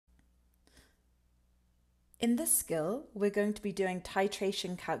In this skill, we're going to be doing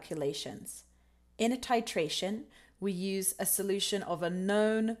titration calculations. In a titration, we use a solution of a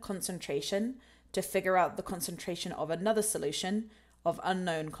known concentration to figure out the concentration of another solution of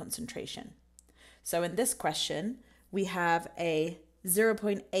unknown concentration. So in this question, we have a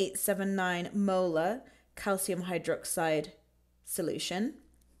 0.879 molar calcium hydroxide solution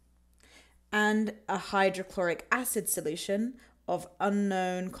and a hydrochloric acid solution of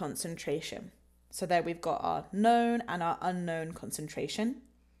unknown concentration. So there we've got our known and our unknown concentration.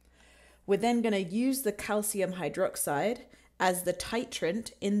 We're then going to use the calcium hydroxide as the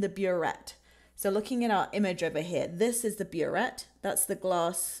titrant in the burette. So looking at our image over here, this is the burette. That's the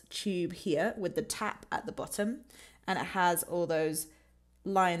glass tube here with the tap at the bottom, and it has all those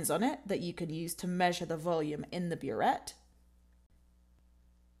lines on it that you can use to measure the volume in the burette.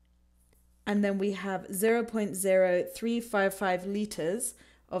 And then we have 0.0355 liters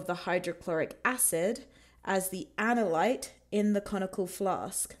of the hydrochloric acid as the analyte in the conical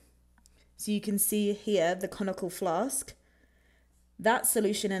flask. So you can see here the conical flask. That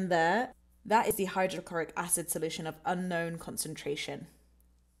solution in there, that is the hydrochloric acid solution of unknown concentration.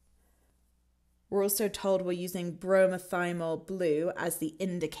 We're also told we're using bromothymol blue as the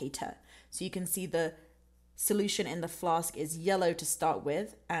indicator. So you can see the solution in the flask is yellow to start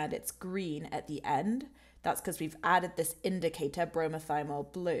with and it's green at the end. That's because we've added this indicator,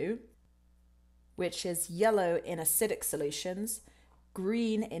 bromothymol blue, which is yellow in acidic solutions,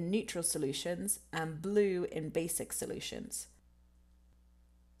 green in neutral solutions, and blue in basic solutions.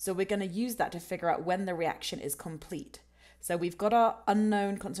 So we're going to use that to figure out when the reaction is complete. So we've got our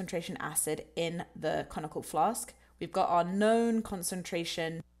unknown concentration acid in the conical flask. We've got our known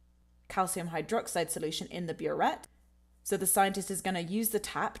concentration calcium hydroxide solution in the burette. So the scientist is going to use the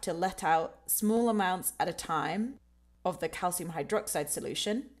tap to let out small amounts at a time of the calcium hydroxide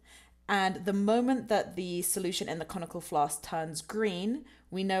solution. And the moment that the solution in the conical flask turns green,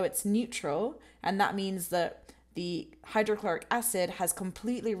 we know it's neutral. And that means that the hydrochloric acid has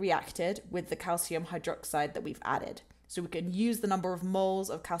completely reacted with the calcium hydroxide that we've added. So we can use the number of moles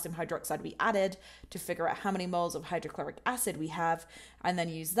of calcium hydroxide we added to figure out how many moles of hydrochloric acid we have, and then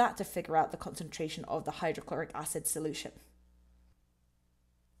use that to figure out the concentration of the hydrochloric acid solution.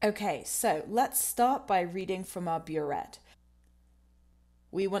 Okay, so let's start by reading from our burette.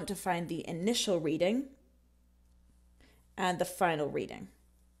 We want to find the initial reading and the final reading.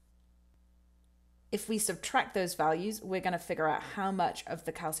 If we subtract those values, we're going to figure out how much of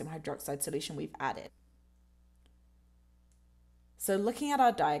the calcium hydroxide solution we've added. So looking at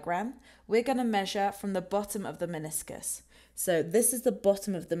our diagram, we're going to measure from the bottom of the meniscus. So this is the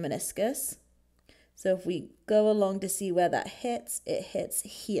bottom of the meniscus. So if we go along to see where that hits, it hits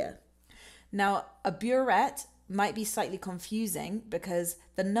here. Now, a burette might be slightly confusing because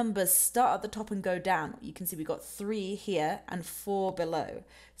the numbers start at the top and go down. You can see we've got 3 here and 4 below.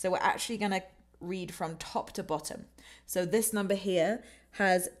 So we're actually going to read from top to bottom. So this number here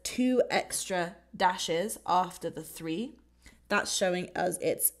has 2 extra dashes after the 3. That's showing us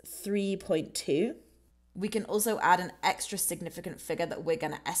it's 3.2. We can also add an extra significant figure that we're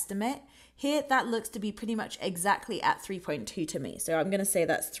going to estimate. Here, that looks to be pretty much exactly at 3.2 to me. So I'm going to say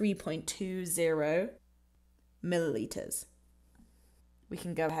that's 3.20 milliliters. We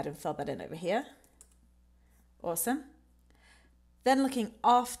can go ahead and fill that in over here. Awesome. Then looking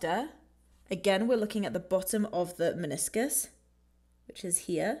after, again, we're looking at the bottom of the meniscus, which is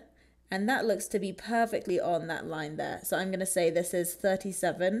here. And that looks to be perfectly on that line there. So I'm going to say this is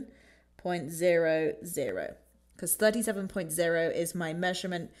 37.00, because 37.0 is my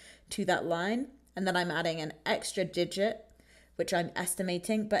measurement to that line. And then I'm adding an extra digit, which I'm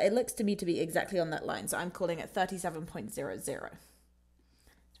estimating, but it looks to me to be exactly on that line. So I'm calling it 37.00. So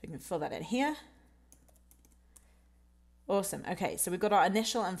we can fill that in here. Awesome. Okay, so we've got our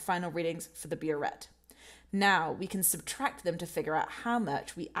initial and final readings for the burette. Now we can subtract them to figure out how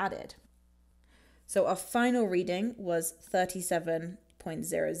much we added. So our final reading was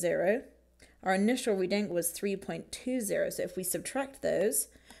 37.00. Our initial reading was 3.20. So if we subtract those,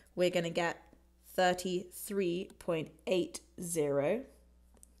 we're going to get 33.80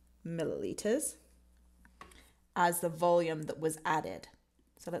 milliliters as the volume that was added.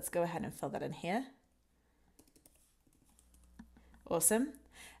 So let's go ahead and fill that in here. Awesome.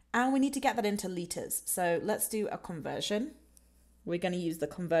 And we need to get that into liters. So let's do a conversion. We're going to use the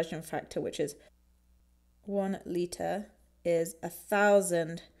conversion factor, which is 1 liter is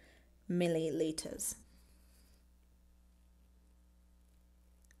 1,000 milliliters.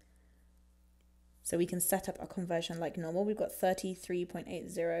 So we can set up a conversion like normal. We've got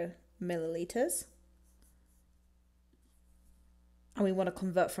 33.80 milliliters. and we want to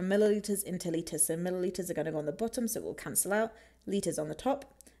convert from milliliters into liters. So milliliters are going to go on the bottom, so it will cancel out. Liters on the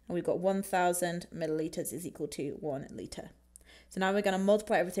top, and we've got 1,000 milliliters is equal to 1 liter. So now we're going to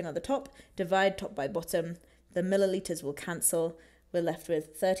multiply everything on the top, divide top by bottom. The milliliters will cancel. We're left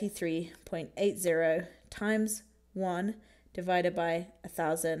with 33.80 times 1 divided by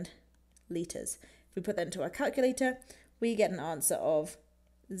 1,000 liters. If we put that into our calculator, we get an answer of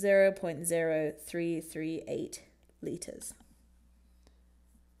 0.0338 liters.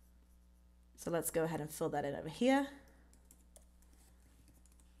 So let's go ahead and fill that in over here.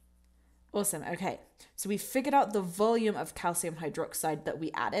 Awesome, okay. So we figured out the volume of calcium hydroxide that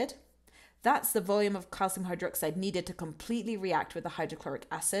we added. That's the volume of calcium hydroxide needed to completely react with the hydrochloric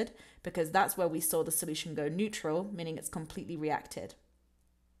acid, because that's where we saw the solution go neutral, meaning it's completely reacted.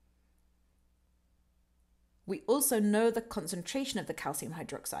 We also know the concentration of the calcium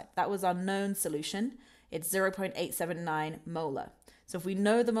hydroxide. That was our known solution. It's 0.879 molar. So if we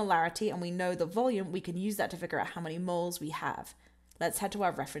know the molarity and we know the volume, we can use that to figure out how many moles we have. Let's head to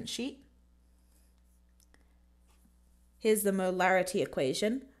our reference sheet. Here's the molarity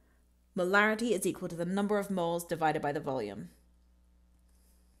equation. Molarity is equal to the number of moles divided by the volume.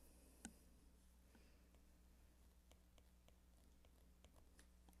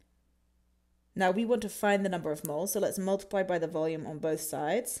 Now we want to find the number of moles, so let's multiply by the volume on both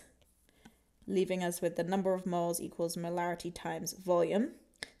sides, leaving us with the number of moles equals molarity times volume.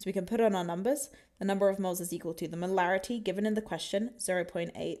 So we can put on our numbers. The number of moles is equal to the molarity given in the question,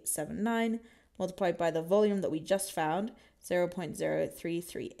 0.879, multiplied by the volume that we just found,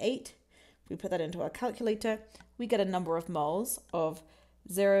 0.0338. If we put that into our calculator, we get a number of moles of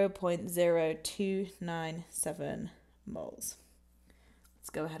 0.0297 moles. Let's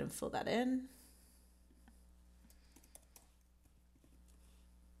go ahead and fill that in.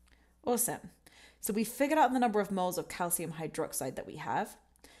 Awesome. So we figured out the number of moles of calcium hydroxide that we have.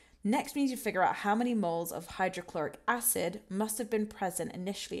 Next, we need to figure out how many moles of hydrochloric acid must have been present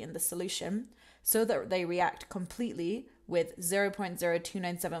initially in the solution so that they react completely with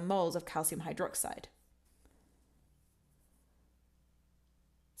 0.0297 moles of calcium hydroxide.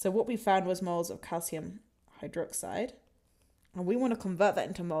 So what we found was moles of calcium hydroxide, and we want to convert that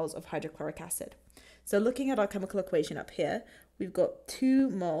into moles of hydrochloric acid. So looking at our chemical equation up here, we've got 2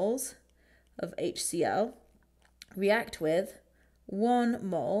 moles of HCl react with 1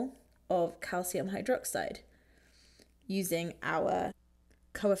 mole of calcium hydroxide using our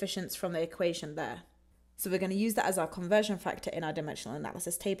coefficients from the equation there. So we're going to use that as our conversion factor in our dimensional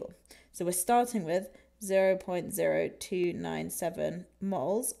analysis table. So we're starting with 0.0297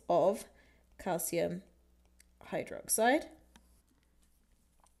 moles of calcium hydroxide.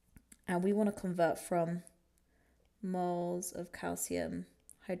 And we want to convert from moles of calcium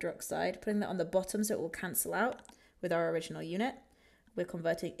hydroxide, putting that on the bottom so it will cancel out with our original unit. We're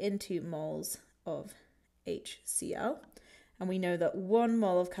converting into moles of HCl. And we know that 1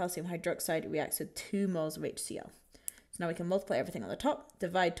 mole of calcium hydroxide reacts with 2 moles of HCl. So now we can multiply everything on the top,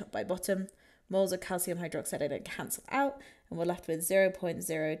 divide top by bottom. Moles of calcium hydroxide are going to cancel out, and we're left with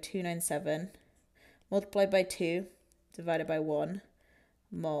 0.0297 multiplied by 2 divided by 1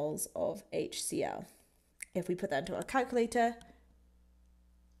 moles of HCl. If we put that into our calculator,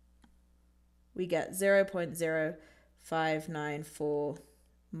 we get 0.0594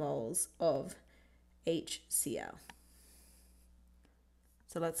 moles of HCl.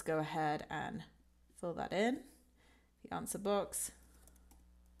 So let's go ahead and fill that in the answer box.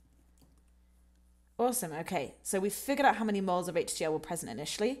 Awesome, okay, so we figured out how many moles of HCl were present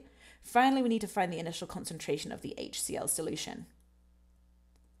initially. Finally, we need to find the initial concentration of the HCl solution.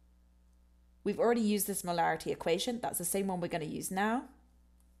 We've already used this molarity equation. That's the same one we're going to use now.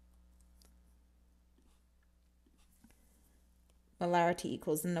 Molarity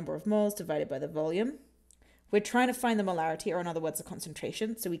equals the number of moles divided by the volume. We're trying to find the molarity, or in other words, the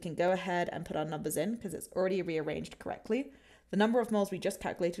concentration, so we can go ahead and put our numbers in because it's already rearranged correctly. The number of moles we just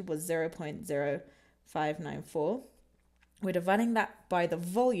calculated was 0.0594. We're dividing that by the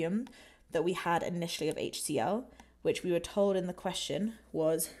volume that we had initially of HCl, which we were told in the question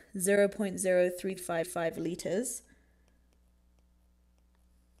was 0.0355 liters.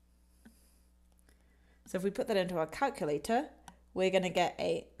 So if we put that into our calculator, we're going to get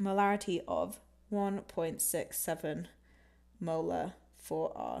a molarity of 1.67 molar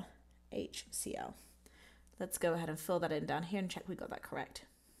for our HCl. Let's go ahead and fill that in down here and check we got that correct.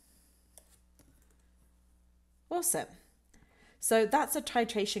 Awesome. So that's a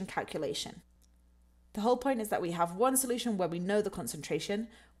titration calculation. The whole point is that we have one solution where we know the concentration,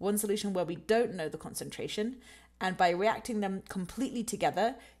 one solution where we don't know the concentration, and by reacting them completely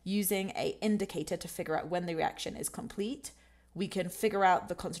together using an indicator to figure out when the reaction is complete, we can figure out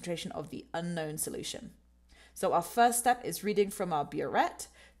the concentration of the unknown solution. So our first step is reading from our burette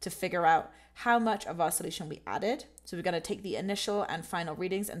to figure out how much of our solution we added. So we're going to take the initial and final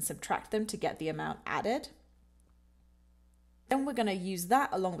readings and subtract them to get the amount added. Then we're going to use that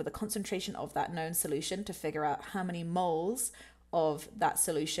along with the concentration of that known solution to figure out how many moles of that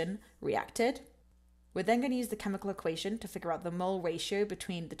solution reacted. We're then going to use the chemical equation to figure out the mole ratio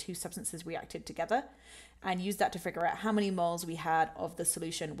between the two substances reacted together and use that to figure out how many moles we had of the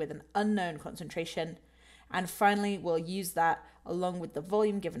solution with an unknown concentration. And finally, we'll use that along with the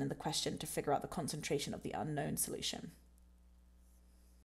volume given in the question to figure out the concentration of the unknown solution.